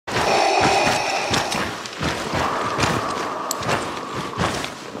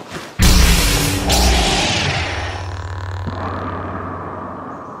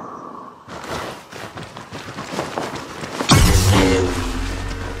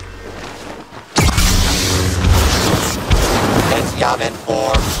Summon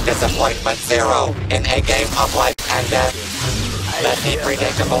 4, Disappointment 0, in a game of life and death. Let the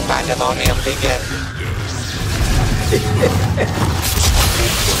predictable pandemonium begin.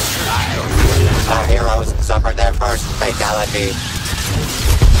 Our heroes suffered their first fatality.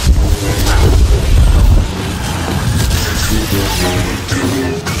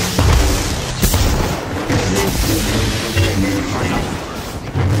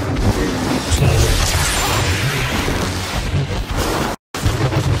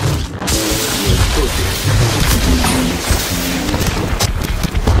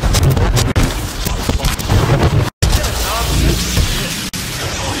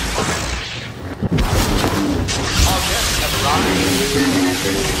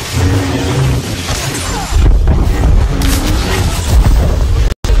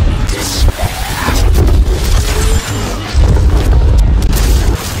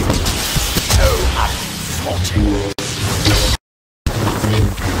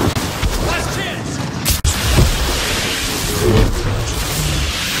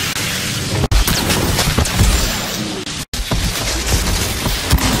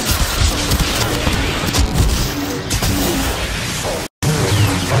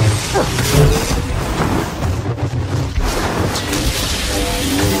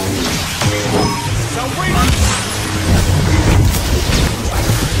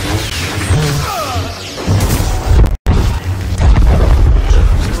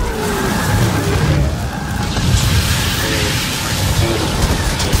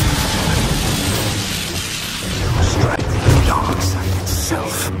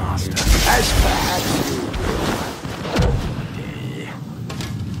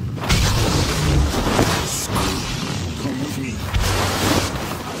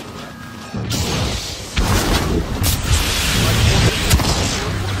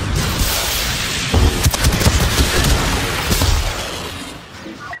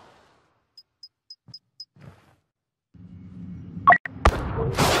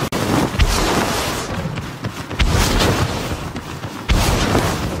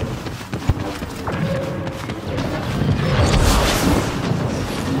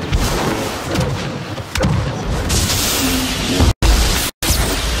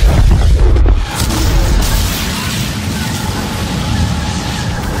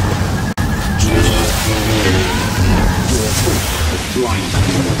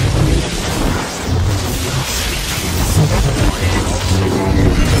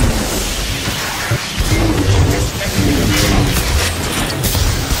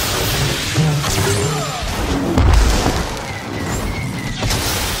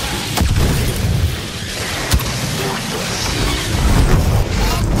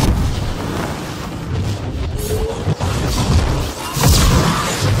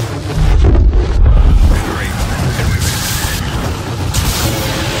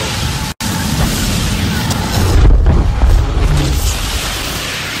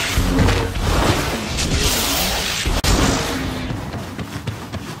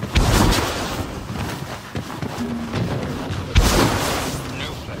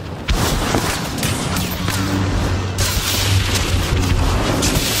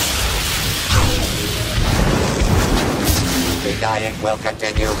 Dying will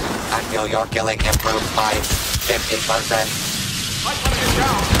continue until your killing improves by 50%. I gotta get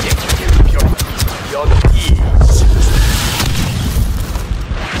down. You're the ease.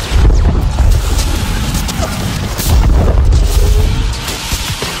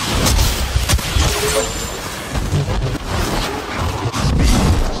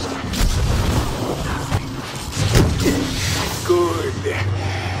 Good.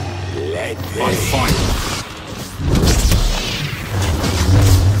 Let me fight.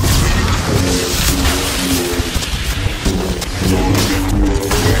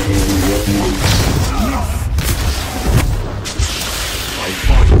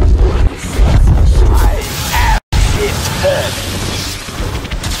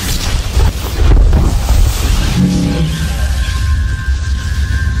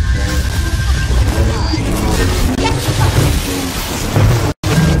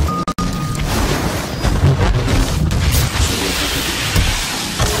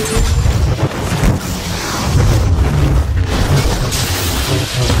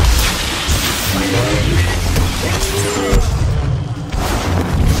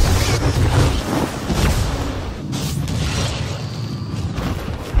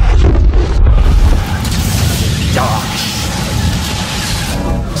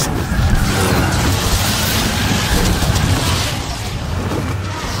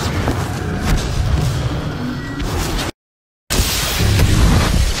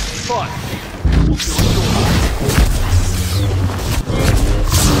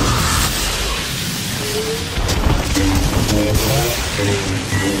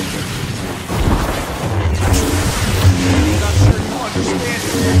 Not sure you understand it.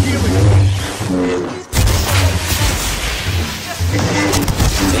 You're healing.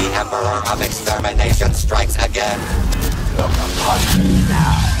 The Emperor of Extermination strikes again. Look upon me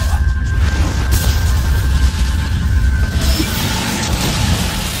now.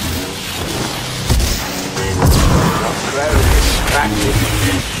 The crowd distracted.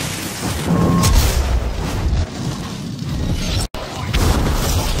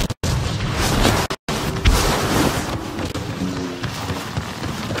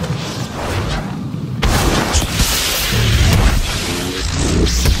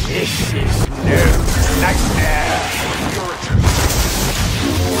 This is no nightmare.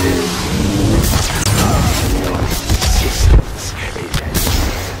 Your existence is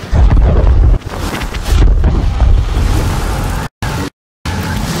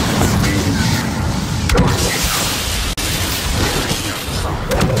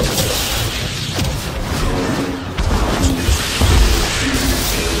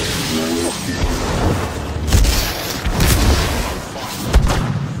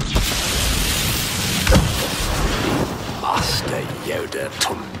Master Yoda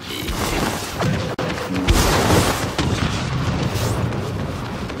to me.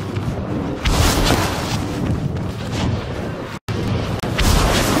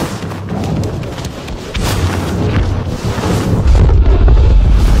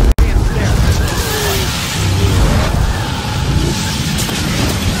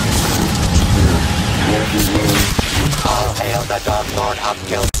 All hail the Dark Lord of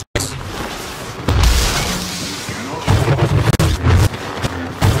Guilt.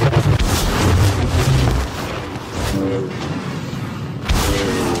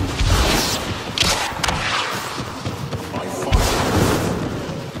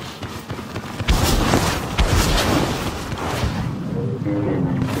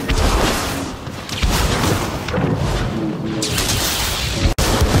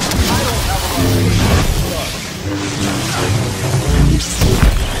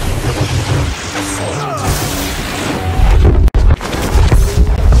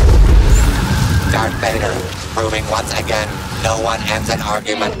 Darth Vader, proving once again, no one ends an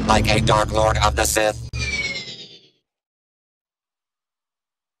argument like a Dark Lord of the Sith.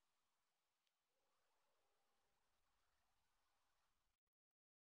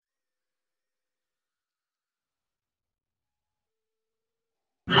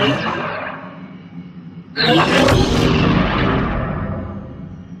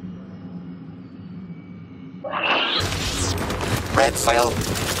 Red soil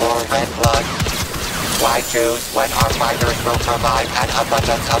or red blood? Why choose when our fighters will provide an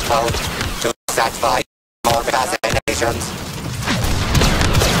abundance of both to satisfy more fascinations?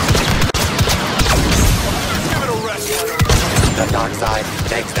 Give it a rest. The dark side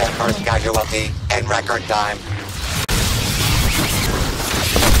takes their first casualty in record time.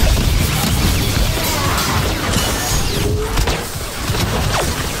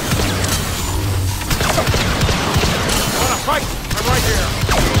 Wanna fight? I'm right here.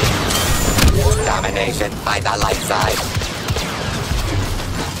 Domination by the light side.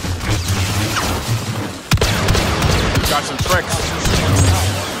 Got some tricks.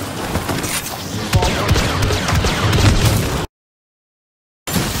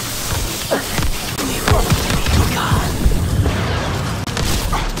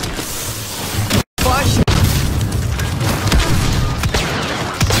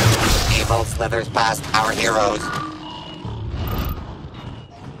 Evil slithers past our heroes.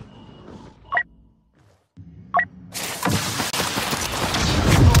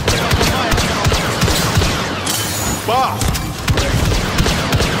 Boss!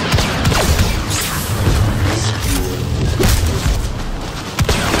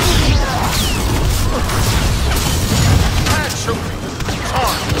 Man, shoot me. It's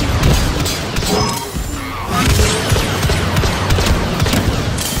on.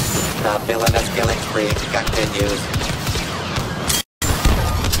 The villainous killing spree continues.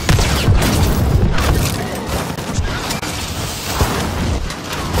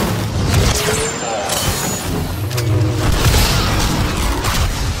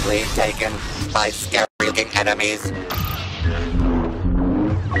 Lead taken by scary-looking enemies.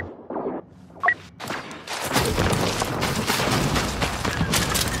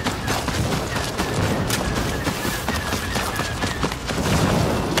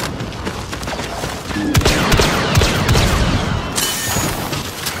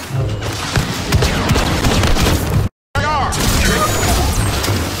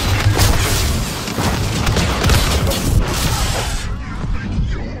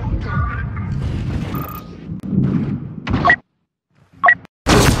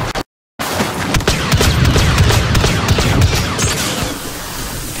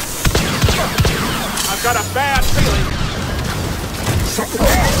 I've got a bad feeling.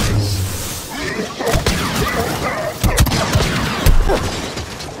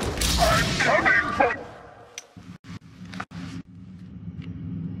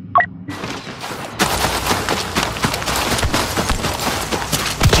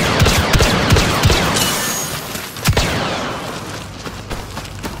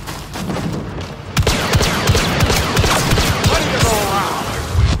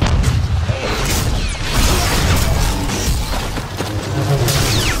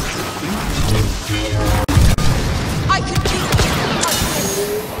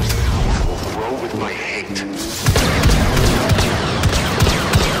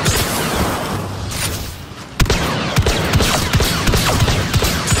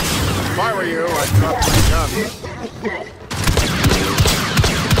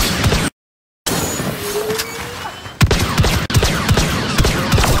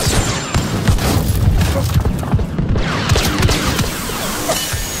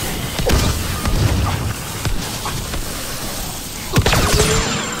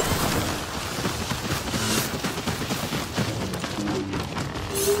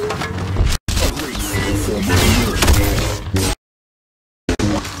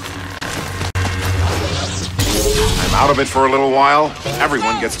 Out of it for a little while,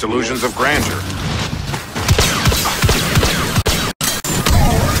 everyone gets delusions of grandeur.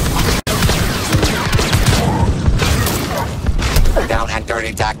 Down and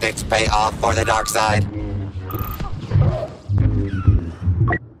dirty tactics pay off for the dark side.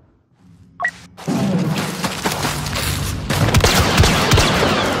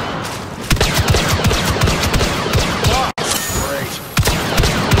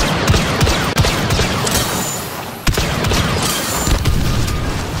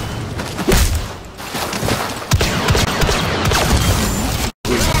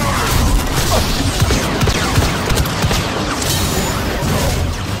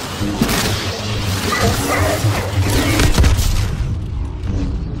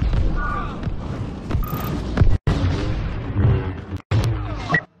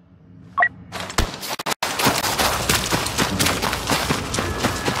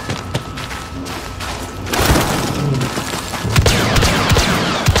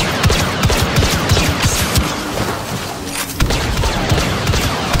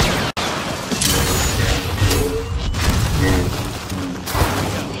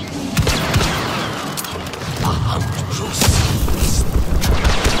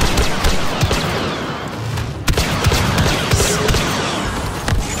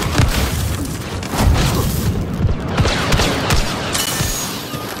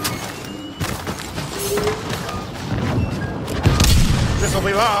 This'll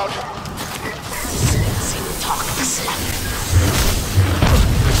be loud.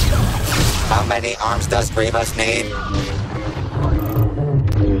 How many arms does Grievous need?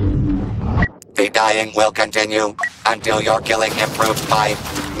 The dying will continue until your killing improves by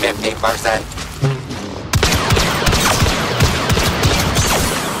 50%.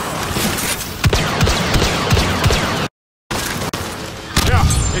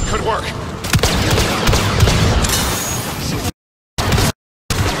 Yeah, it could work.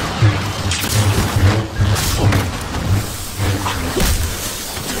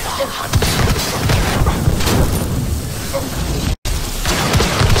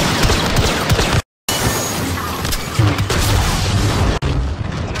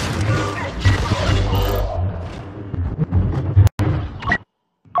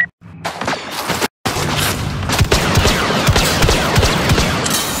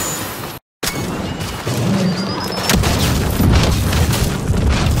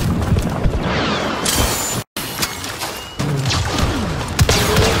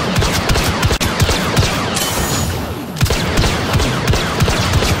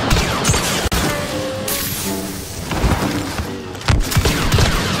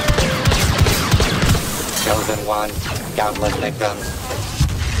 Chosen one, countless victims.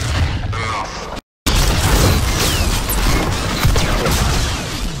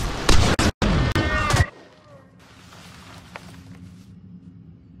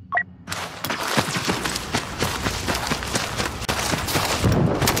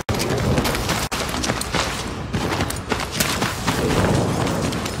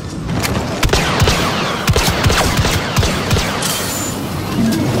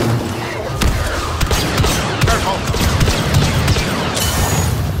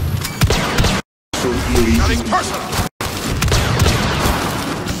 Nothing personal.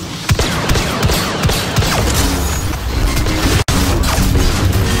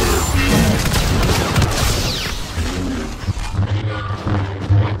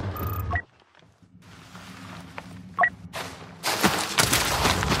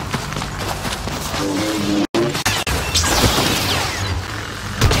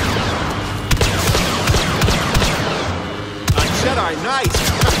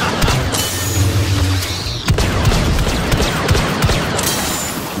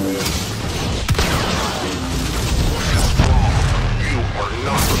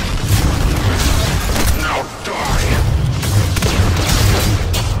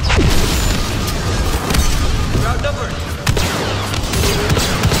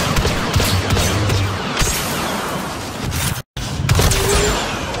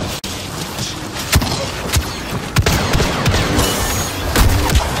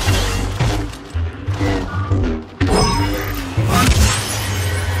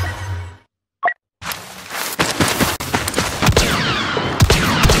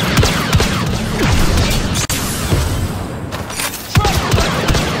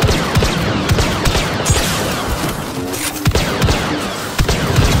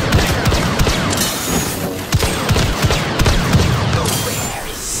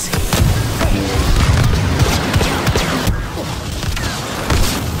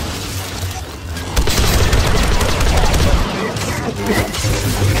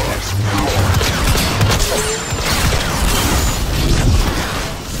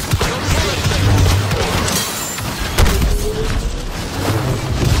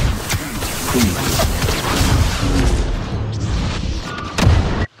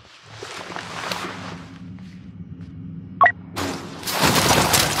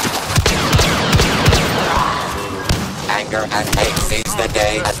 Anger and hate seize the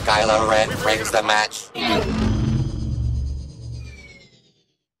day as Kylo Ren brings the match.